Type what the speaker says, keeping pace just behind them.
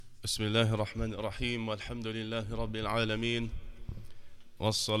بسم الله الرحمن الرحيم والحمد لله رب العالمين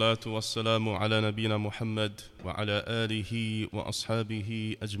والصلاة والسلام على نبينا محمد وعلى آله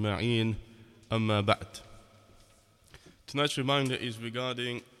وأصحابه أجمعين أما بعد. Tonight's reminder is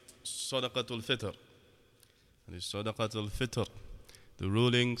regarding Sadaqatul Fitr. And it's Sadaqatul Fitr, the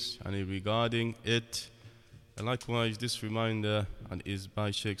rulings and regarding it. And likewise this reminder is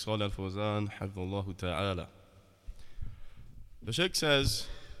by Shaykh Salih Al-Fawzan Hafidhullah Ta'ala. The Shaykh says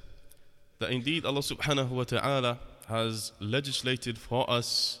that indeed Allah subhanahu wa ta'ala has legislated for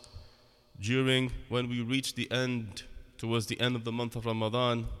us when we reach the end, towards the end of the month of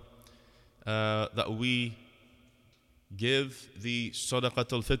Ramadan, that we give the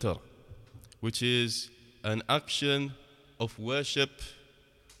Sadaqatul Fitr, which is an action of worship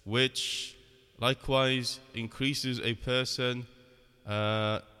which likewise increases a person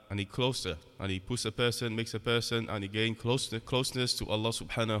and he closer, and he puts a person, makes a person, and he gains closeness to Allah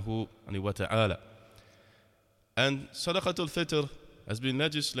subhanahu wa ta'ala. And Sadaqatul Fitr has been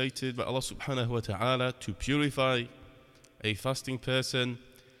legislated by Allah subhanahu wa ta'ala to purify a fasting person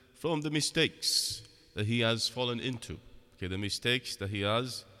from the mistakes that he has fallen into. The mistakes that he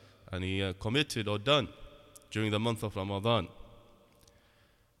has committed or done during the month of Ramadan.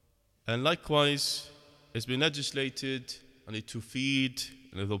 And likewise, it's been legislated to feed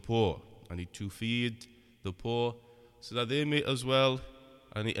the poor, to feed the poor so that they may as well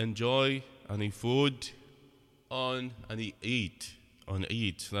enjoy food on eat,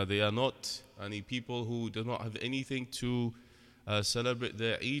 so that they are not people who do not have anything to celebrate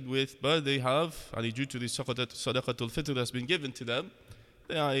their Eid with, but they have, due to the Sadaqatul Fitr that's been given to them,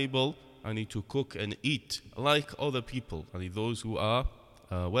 they are able to cook and eat like other people, those who are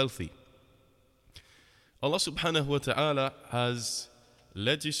wealthy. Allah subhanahu wa ta'ala has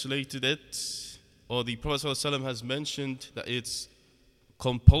legislated it, or the Prophet ﷺ has mentioned that it's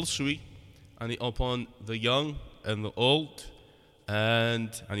compulsory upon the young and the old,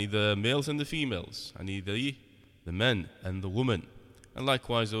 and the males and the females, the men and the women, and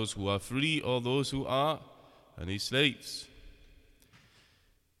likewise those who are free or those who are slaves.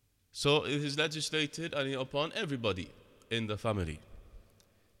 So it is legislated upon everybody in the family.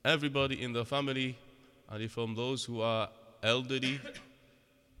 Everybody in the family, from those who are elderly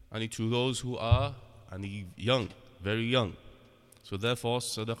to those who are young, very young. So therefore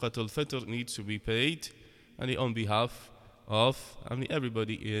Sadaqatul Fitr needs to be paid on behalf of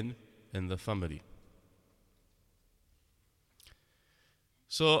everybody in the family.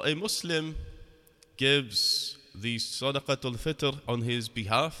 So a Muslim gives the Sadaqatul Fitr on his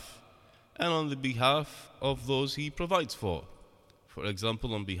behalf and on the behalf of those he provides for. For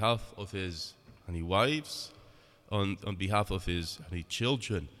example, on behalf of his wives, on behalf of his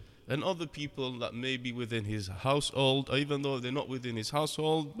children, and other people that may be within his household, or even though they're not within his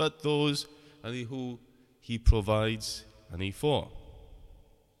household, but those who he provides for.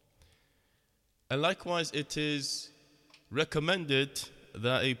 And likewise, it is recommended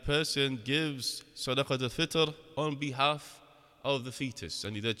that a person gives Sadaqatul Fitr on behalf of the fetus,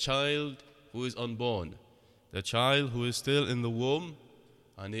 the child who is unborn, the child who is still in the womb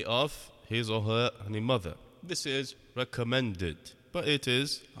of his or her mother. This is recommended, but it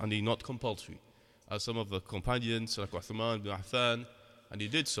is not compulsory, as some of the companions like Uthman ibn Affan he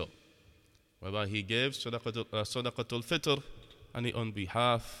did so, whereby he gave Sadaqatul Fitr on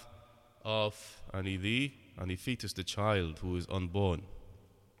behalf of the fetus, the child who is unborn.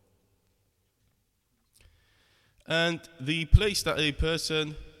 And the place that a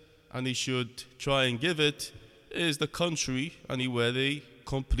person he should try and give it is the country where they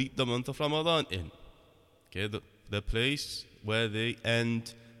complete the month of Ramadan in. The place where they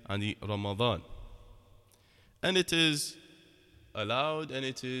end Ramadan. And it is allowed and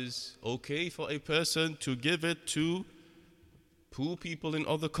it is okay for a person to give it to poor people in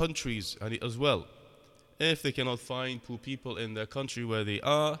other countries as well. If they cannot find poor people in their country where they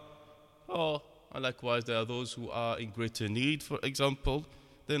are, or likewise there are those who are in greater need, for example,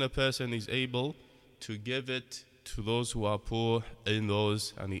 then a person is able to give it to those who are poor in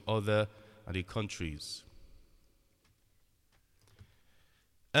those other countries.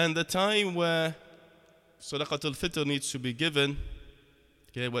 And the time where Sadaqatul Fitr needs to be given,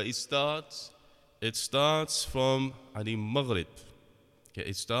 where it starts from Maghrib.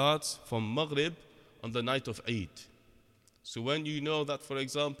 It starts from Maghrib on the night of Eid. So when you know that, for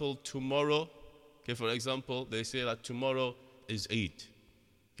example, tomorrow, for example, they say that tomorrow is Eid.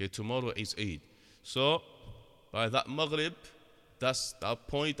 Tomorrow is Eid. So by that Maghrib, that's that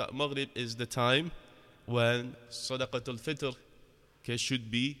point, that Maghrib is the time when Sadaqatul Fitr should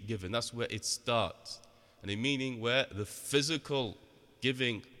be given. That's where it starts. Meaning where the physical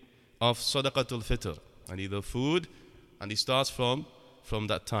giving of Sadaqatul Fitr, and the food, and it starts from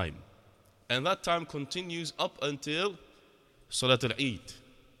that time. And that time continues up until Salatul Eid,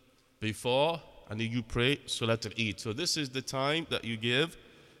 before and you pray Salatul Eid. So this is the time that you give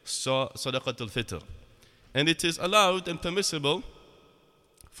Sadaqatul Fitr. And it is allowed and permissible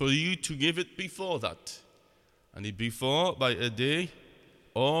for you to give it before that, and before by a day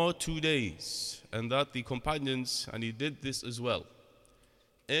or 2 days, and that the companions did this as well.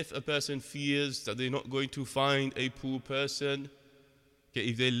 If a person fears that they're not going to find a poor person, okay,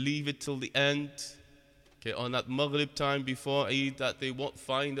 if they leave it till the end, okay, on that Maghrib time before Eid, that they won't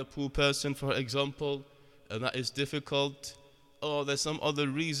find a poor person, for example, and that is difficult, or there's some other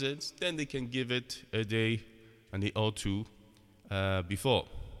reasons, then they can give it a day or two before.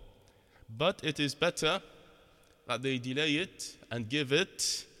 But it is better that they delay it and give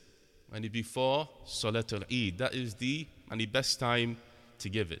it before Salatul Eid. That is the best time to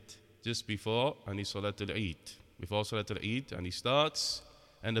give it, just before Salatul Eid. Before Salatul Eid, and he starts,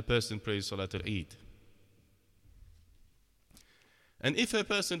 and the person prays Salatul Eid. And if a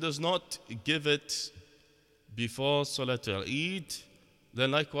person does not give it before Salatul Eid,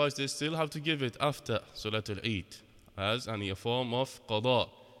 then likewise they still have to give it after Salatul Eid, as a form of qada,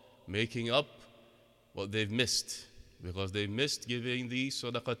 making up what they've missed, because they missed giving the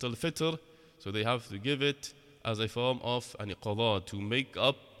Sadaqatul Fitr, so they have to give it as a form of qada, to make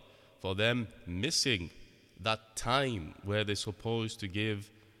up for them missing that time where they're supposed to give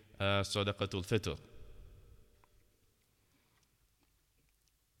Sadaqatul Fitr.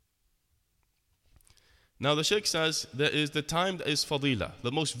 Now the Shaykh says there is the time that is fadila,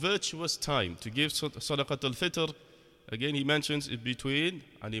 the most virtuous time to give Sadaqatul Fitr. Again, he mentions it between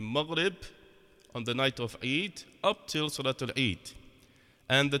Maghrib on the night of Eid up till Salatul Eid.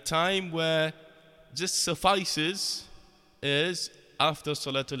 And the time where just suffices is after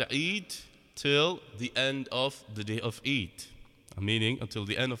Salatul Eid till the end of the day of Eid. Meaning until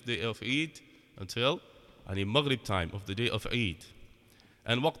the end of the day of Eid, until Maghrib time of the day of Eid.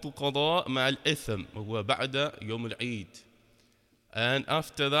 And وقت قضاء مع الإثم وهو بعد يوم العيد. And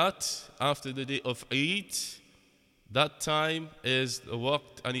after that, after the day of Eid, that time is the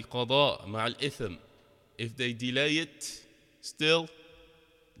waqt qada مع الإثم. If they delay it still,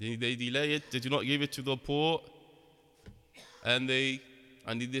 they delay it, they do not give it to the poor, and they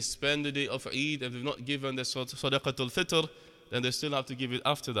spend the day of Eid, and they've not given the Sadaqatul Fitr, then they still have to give it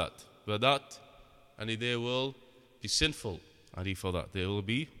after that. But that, they will be sinful. For that, they will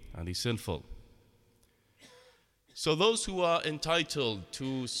be sinful. So those who are entitled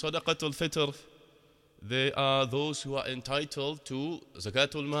to Sadaqatul Fitr, they are those who are entitled to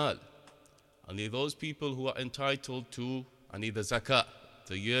Zakatul Mal. Those people who are entitled to the Zakat,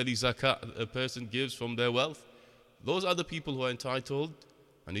 the yearly Zakat a person gives from their wealth, those are the people who are entitled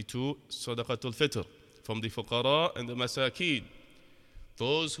to Sadaqatul Fitr, from the Fuqara and the Masakeen.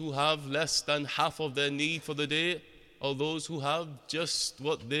 Those who have less than half of their need for the day, or those who have just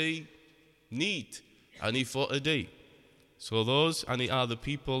what they need for a day. So those are the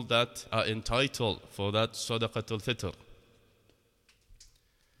people that are entitled for that Sadaqatul Fitr.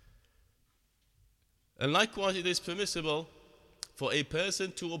 And likewise, it is permissible for a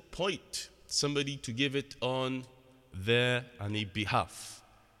person to appoint somebody to give it on their behalf.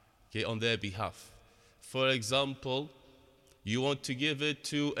 Okay, on their behalf. For example, you want to give it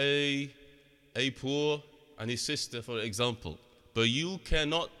to a poor his sister, for example, but you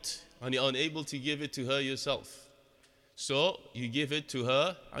cannot and you're unable to give it to her yourself. So you give it to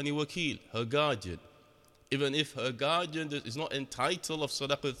her wakil, her guardian. Even if her guardian is not entitled of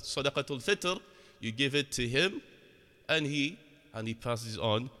Sadaqatul Fitr, you give it to him, and he passes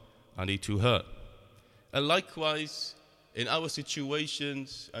on to her. And likewise, in our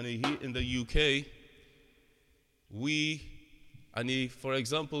situations, here in the UK, we for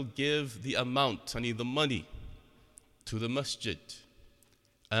example, give the amount, the money to the masjid.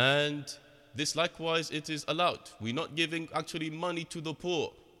 And this likewise, it is allowed. We're not giving actually money to the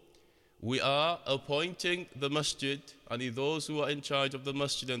poor. We are appointing the masjid, those who are in charge of the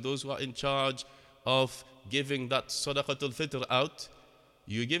masjid and those who are in charge of giving that Sadaqatul Fitr out.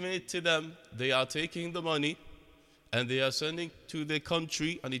 You're giving it to them, they are taking the money, and they are sending to their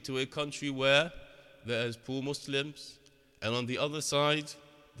country, to a country where there is poor Muslims. And on the other side,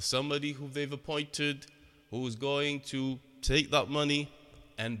 somebody who they've appointed who is going to take that money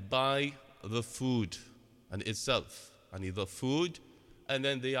and buy the food itself, the food, and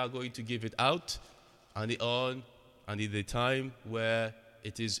then they are going to give it out on the time where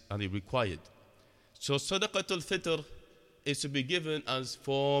it is required. So Sadaqatul Fitr is to be given as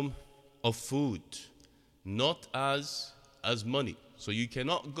form of food, not as money. So you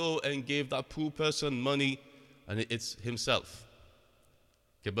cannot go and give that poor person money and it's himself.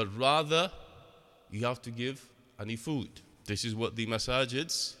 Okay, but rather you have to give any food. This is what the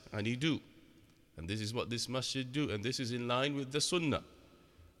masajids do. And this is what this masjid do. And this is in line with the sunnah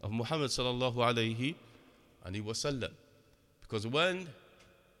of Muhammad sallallahu alayhi wa sallam. Because when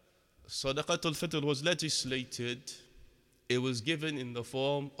Sadaqatul Fitr was legislated, it was given in the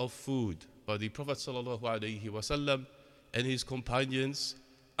form of food by the Prophet sallallahu alayhi wa sallam and his companions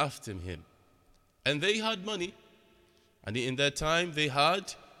after him. And they had money. And in that time they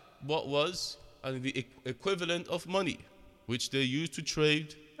had what was the equivalent of money, which they used to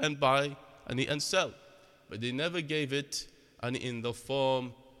trade and buy and sell. But they never gave it in the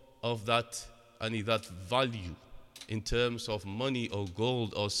form of that value in terms of money or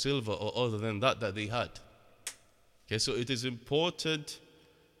gold or silver or other than that they had. Okay, so it is important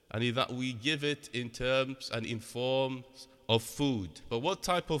that we give it in terms and in forms of food. But what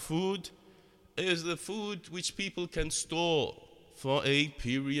type of food? Is the food which people can store for a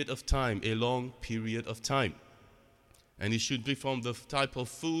period of time, a long period of time. And it should be from the type of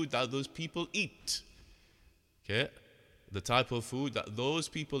food that those people eat. Okay? The type of food that those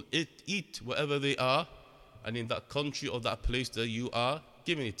people eat wherever they are, and in that country or that place that you are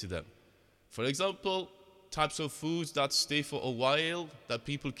giving it to them. For example, types of foods that stay for a while, that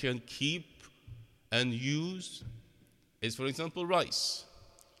people can keep and use, is, for example, rice,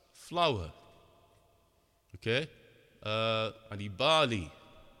 flour, okay, and barley,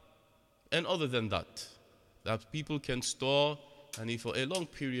 and other than that people can store for a long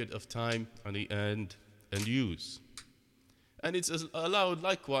period of time and use. And it's allowed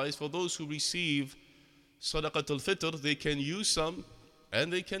likewise for those who receive Sadaqatul Fitr, they can use some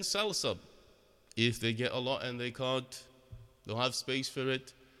and they can sell some. If they get a lot and they don't have space for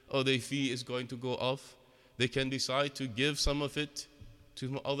it, or their fee is going to go off, they can decide to give some of it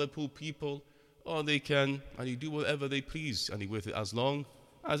to other poor people, or they can do whatever they please with it, as long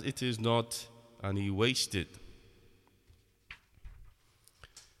as it is not wasted.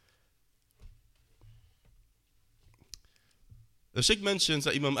 The Sheikh mentions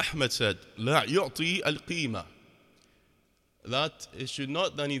that Imam Ahmad said, لا يعطي القيمة, that it should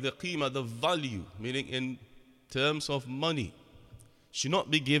not the qima, the value, meaning in terms of money, should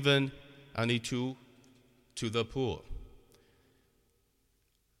not be given to the poor.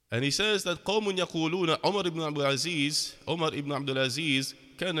 And he says that قوم يقولون عمر ibn Abdul Aziz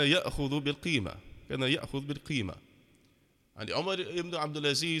كان يأخذ بالقيمة. And Umar ibn Abdul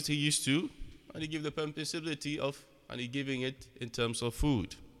Aziz, he used to give the permissibility of giving it in terms of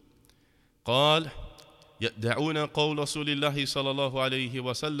food. قال يدعون قول رسول الله صلى الله عليه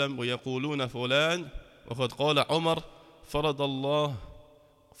وسلم ويقولون فلان وقد قال عمر فرض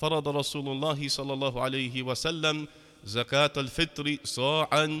رسول الله صلى الله عليه وسلم زكاة الفطر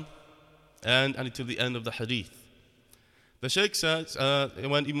صاعا, and until the end of the hadith. The Shaykh says,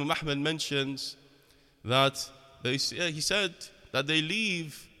 when Imam Ahmad mentions that he said that they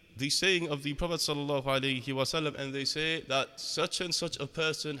leave the saying of the Prophet sallallahu alaihi wasallam and they say that such and such a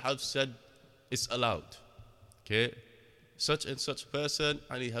person have said it's allowed. Okay, such and such person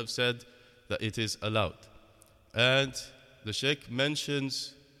and he have said that it is allowed. And the Shaykh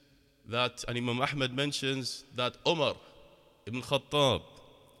mentions that, and Imam Ahmad mentions that Umar ibn Khattab,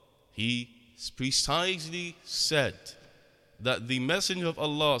 he precisely said that the Messenger of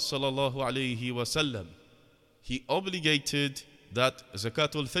Allah sallallahu alaihi wasallam, he obligated that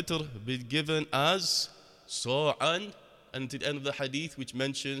Zakatul Fitr be given as sa'an, and to the end of the hadith which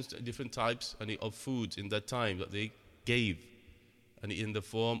mentions different types of foods in that time that they gave in the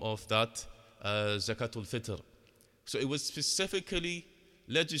form of that Zakatul Fitr. So it was specifically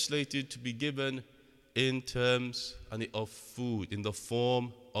legislated to be given in terms of food, in the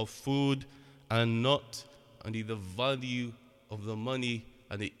form of food, and not the value of the money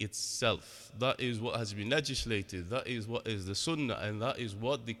itself. That is what has been legislated. That is what is the sunnah, and that is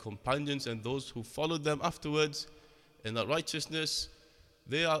what the companions and those who followed them afterwards in that righteousness,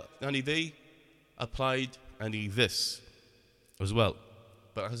 they applied this as well.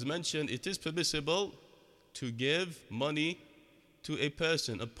 But as mentioned, it is permissible to give money to a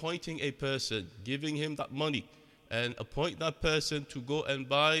person, appointing a person, giving him that money, and appoint that person to go and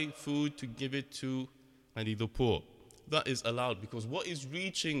buy food to give it to the poor. That is allowed, because what is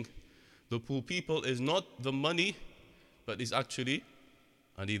reaching the poor people is not the money, but is actually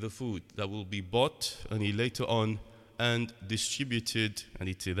the food that will be bought later on and distributed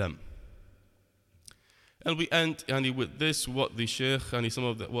to them. And we end with this, what the Sheikh some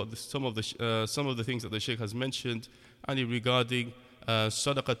of the things that the Sheikh has mentioned regarding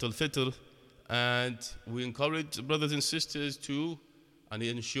Sadaqatul Fitr, and we encourage brothers and sisters to and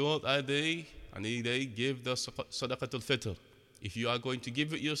ensure that they give the sadaqatul fitr. If you are going to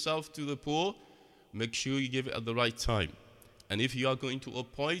give it yourself to the poor, make sure you give it at the right time. And if you are going to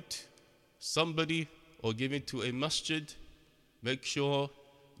appoint somebody or give it to a masjid, make sure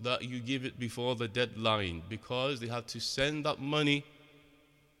that you give it before the deadline, because they have to send that money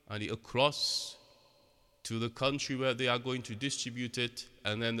across to the country where they are going to distribute it,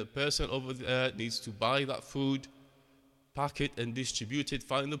 and then the person over there needs to buy that food, pack it and distribute it,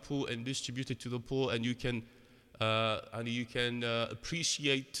 find the poor and distribute it to the poor. And you can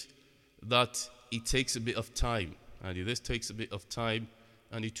appreciate that it takes a bit of time, and this takes a bit of time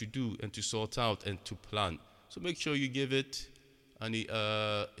to do and to sort out and to plan. So make sure you give it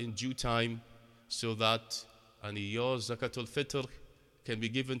in due time, so that your zakatul fitr can be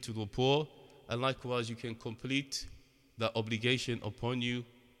given to the poor, and likewise you can complete the obligation upon you,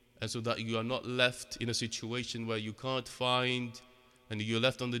 and so that you are not left in a situation where you can't find, and you're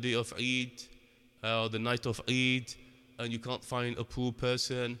left on the day of Eid or the night of Eid, and you can't find a poor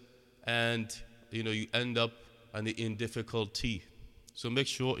person, and you end up in difficulty. So make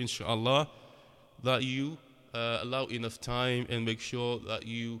sure, inshallah, that you allow enough time, and make sure that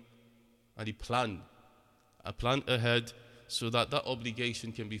you plan ahead, so that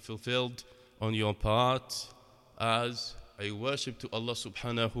obligation can be fulfilled on your part as a worship to Allah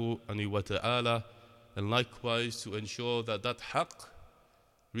subhanahu wa ta'ala, and likewise to ensure that haqq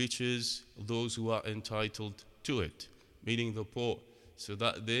reaches those who are entitled to it, meaning the poor, so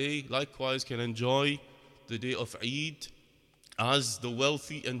that they likewise can enjoy the day of Eid as the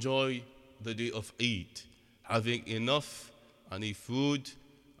wealthy enjoy the day of Eid, having enough food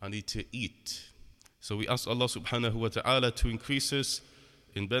to eat. So we ask Allah subhanahu wa ta'ala to increase us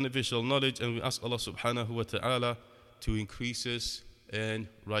in beneficial knowledge, and we ask Allah subhanahu wa ta'ala to increase us in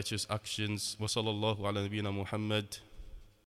righteous actions. Wa sallallahu ala nabiyyina Muhammad.